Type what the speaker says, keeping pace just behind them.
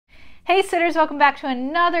Hey sitters, welcome back to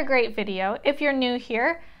another great video. If you're new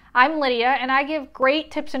here, I'm Lydia and I give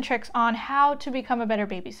great tips and tricks on how to become a better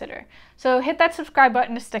babysitter. So hit that subscribe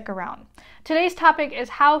button to stick around. Today's topic is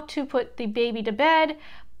how to put the baby to bed,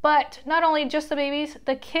 but not only just the babies,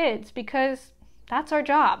 the kids, because that's our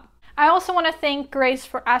job. I also want to thank Grace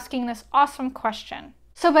for asking this awesome question.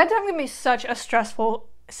 So bedtime can be such a stressful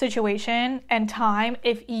situation and time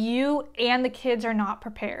if you and the kids are not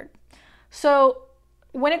prepared. So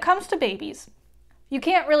when it comes to babies, you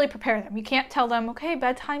can't really prepare them. You can't tell them, okay,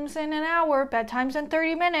 bedtime's in an hour, bedtime's in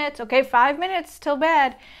 30 minutes, okay, 5 minutes till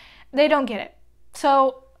bed. They don't get it.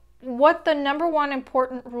 So what the number one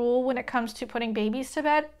important rule when it comes to putting babies to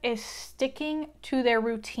bed is sticking to their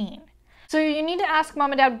routine. So you need to ask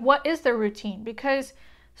mom and dad, what is their routine? Because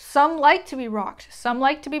some like to be rocked, some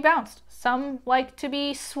like to be bounced, some like to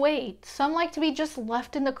be swayed, some like to be just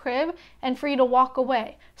left in the crib and for you to walk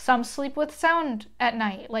away. Some sleep with sound at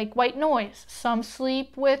night, like white noise. Some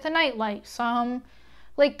sleep with a nightlight.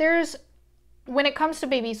 When it comes to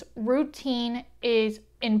babies, routine is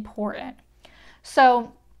important.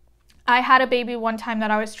 So I had a baby one time that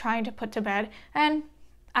I was trying to put to bed, and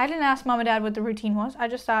I didn't ask mom and dad what the routine was. I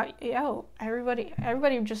just thought,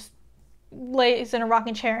 everybody just lays in a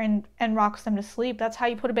rocking chair and rocks them to sleep. That's how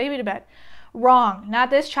you put a baby to bed. Wrong. Not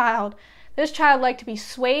this child. This child liked to be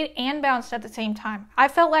swayed and bounced at the same time. I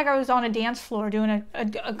felt like I was on a dance floor doing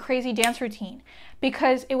a crazy dance routine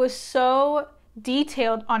because it was so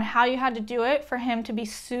detailed on how you had to do it for him to be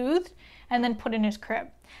soothed and then put in his crib.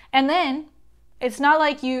 And then it's not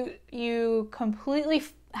like you completely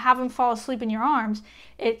have him fall asleep in your arms.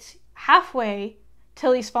 It's halfway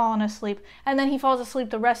till he's fallen asleep, and then he falls asleep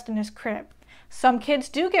the rest in his crib. Some kids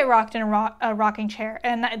do get rocked in a rocking chair,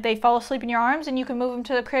 and they fall asleep in your arms, and you can move them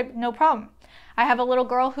to the crib, no problem. I have a little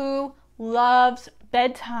girl who loves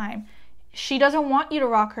bedtime. She doesn't want you to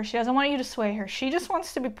rock her. She doesn't want you to sway her. She just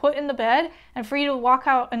wants to be put in the bed and for you to walk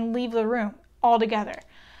out and leave the room altogether.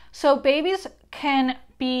 So babies can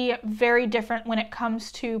be very different when it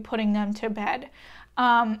comes to putting them to bed.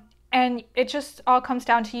 And it just all comes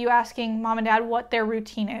down to you asking mom and dad what their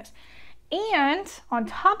routine is. And on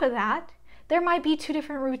top of that, there might be two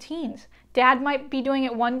different routines. Dad might be doing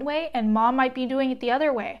it one way and mom might be doing it the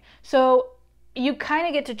other way. So you kind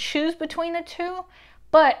of get to choose between the two.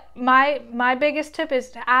 But my biggest tip is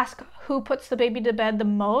to ask who puts the baby to bed the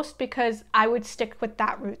most, because I would stick with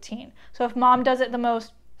that routine. So if mom does it the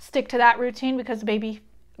most, stick to that routine because the baby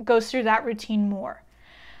goes through that routine more.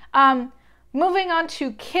 Moving on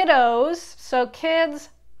to kiddos. So kids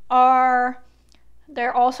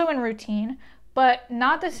they're also in routine, but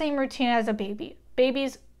not the same routine as a baby.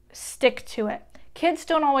 Babies stick to it. Kids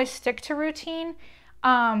don't always stick to routine.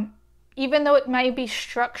 Even though it might be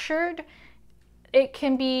structured, it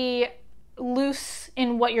can be loose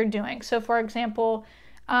in what you're doing. So for example,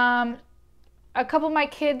 a couple of my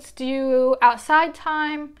kids do outside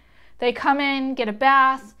time. They come in, get a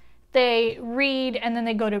bath, they read, and then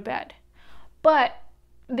they go to bed. But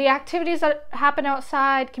the activities that happen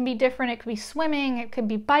outside can be different. It could be swimming, it could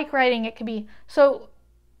be bike riding, so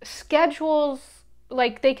schedules,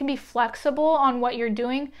 they can be flexible on what you're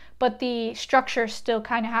doing, but the structure still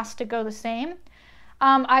kind of has to go the same.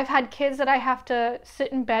 I've had kids that I have to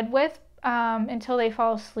sit in bed with until they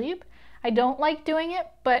fall asleep. I don't like doing it,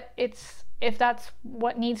 but if that's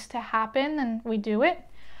what needs to happen, then we do it.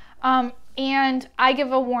 And I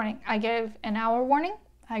give a warning. I give an hour warning.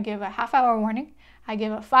 I give a half-hour warning. I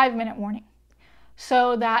give a 5-minute warning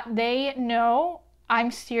so that they know I'm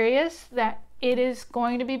serious, that it is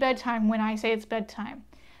going to be bedtime when I say it's bedtime.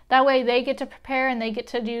 That way they get to prepare and they get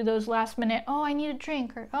to do those last minute, oh, I need a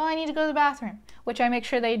drink, or oh, I need to go to the bathroom, which I make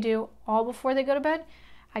sure they do all before they go to bed.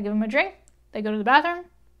 I give them a drink, they go to the bathroom,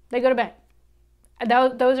 they go to bed.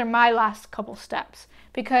 Those are my last couple steps,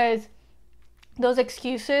 because those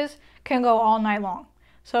excuses can go all night long.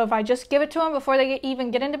 So if I just give it to them before they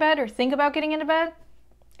even get into bed or think about getting into bed,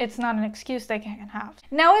 it's not an excuse they can have.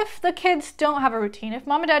 Now, if the kids don't have a routine, if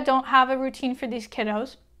mom and dad don't have a routine for these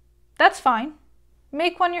kiddos, that's fine.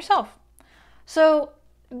 Make one yourself. So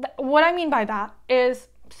what I mean by that is,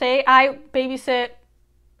 say I babysit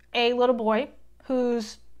a little boy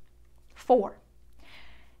who's 4.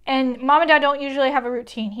 And mom and dad don't usually have a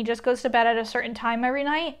routine. He just goes to bed at a certain time every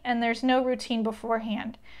night, and there's no routine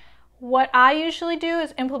beforehand. What I usually do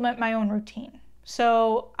is implement my own routine.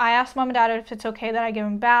 So I ask mom and dad if it's okay that I give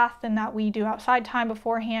him a bath and that we do outside time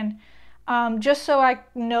beforehand, just so I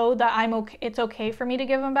know that it's okay for me to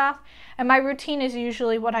give him a bath. And my routine is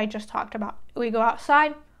usually what I just talked about. We go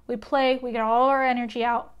outside, we play, we get all our energy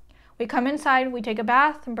out. We come inside, we take a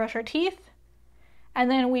bath and brush our teeth, and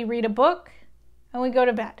then we read a book and we go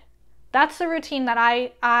to bed. That's the routine that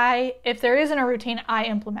if there isn't a routine, I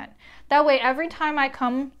implement. That way, every time I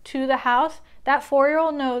come to the house, that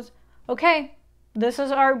 4-year-old knows, okay, this is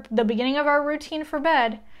the beginning of our routine for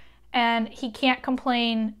bed, and he can't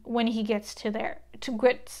complain when he gets to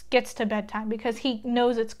bedtime because he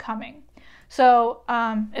knows it's coming. So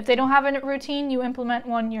if they don't have a routine, you implement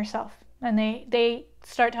one yourself, and they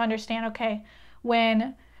start to understand, okay,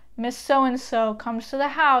 when Miss So-and-so comes to the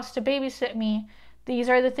house to babysit me, these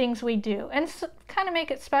are the things we do. And kind of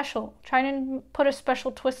make it special. Try to put a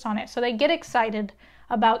special twist on it so they get excited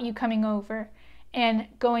about you coming over and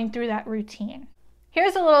going through that routine.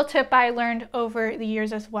 Here's a little tip I learned over the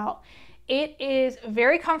years as well. It is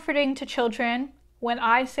very comforting to children when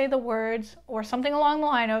I say the words or something along the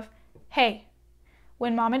line of, hey,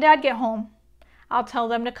 when mom and dad get home, I'll tell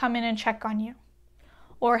them to come in and check on you.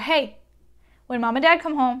 Or, hey, when mom and dad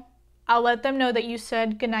come home, I'll let them know that you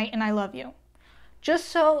said goodnight and I love you. Just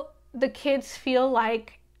so the kids feel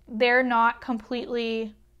like they're not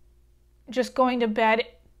completely just going to bed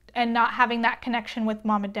and not having that connection with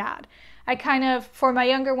mom and dad. For my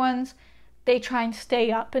younger ones, they try and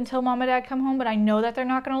stay up until mom and dad come home, but I know that they're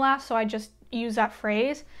not going to last, so I just use that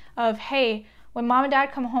phrase of, hey, when mom and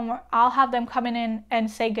dad come home, I'll have them come in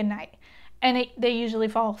and say goodnight. And they usually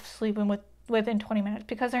fall asleep within 20 minutes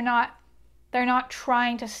because they're not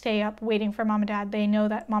trying to stay up waiting for mom and dad. They know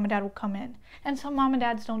that mom and dad will come in. And some mom and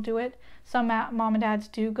dads don't do it. Some mom and dads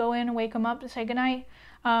do go in and wake them up to say goodnight.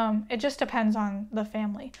 It just depends on the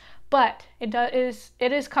family. But it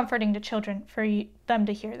is comforting to children for them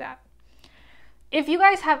to hear that. If you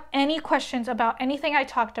guys have any questions about anything I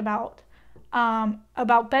talked about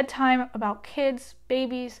bedtime, about kids,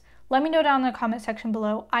 babies, let me know down in the comment section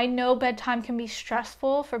below. I know bedtime can be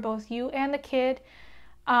stressful for both you and the kid.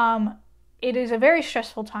 It is a very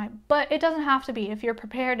stressful time, but it doesn't have to be. If you're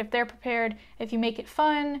prepared, if they're prepared, if you make it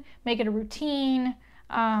fun, make it a routine,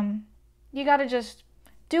 you gotta just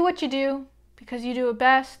do what you do because you do it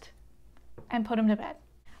best and put them to bed.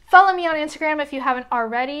 Follow me on Instagram if you haven't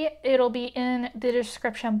already. It'll be in the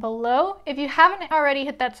description below. If you haven't already,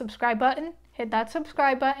 hit that subscribe button. Hit that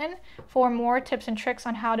subscribe button for more tips and tricks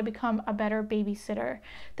on how to become a better babysitter.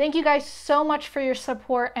 Thank you guys so much for your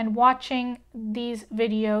support and watching these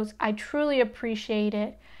videos. I truly appreciate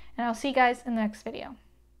it. And I'll see you guys in the next video.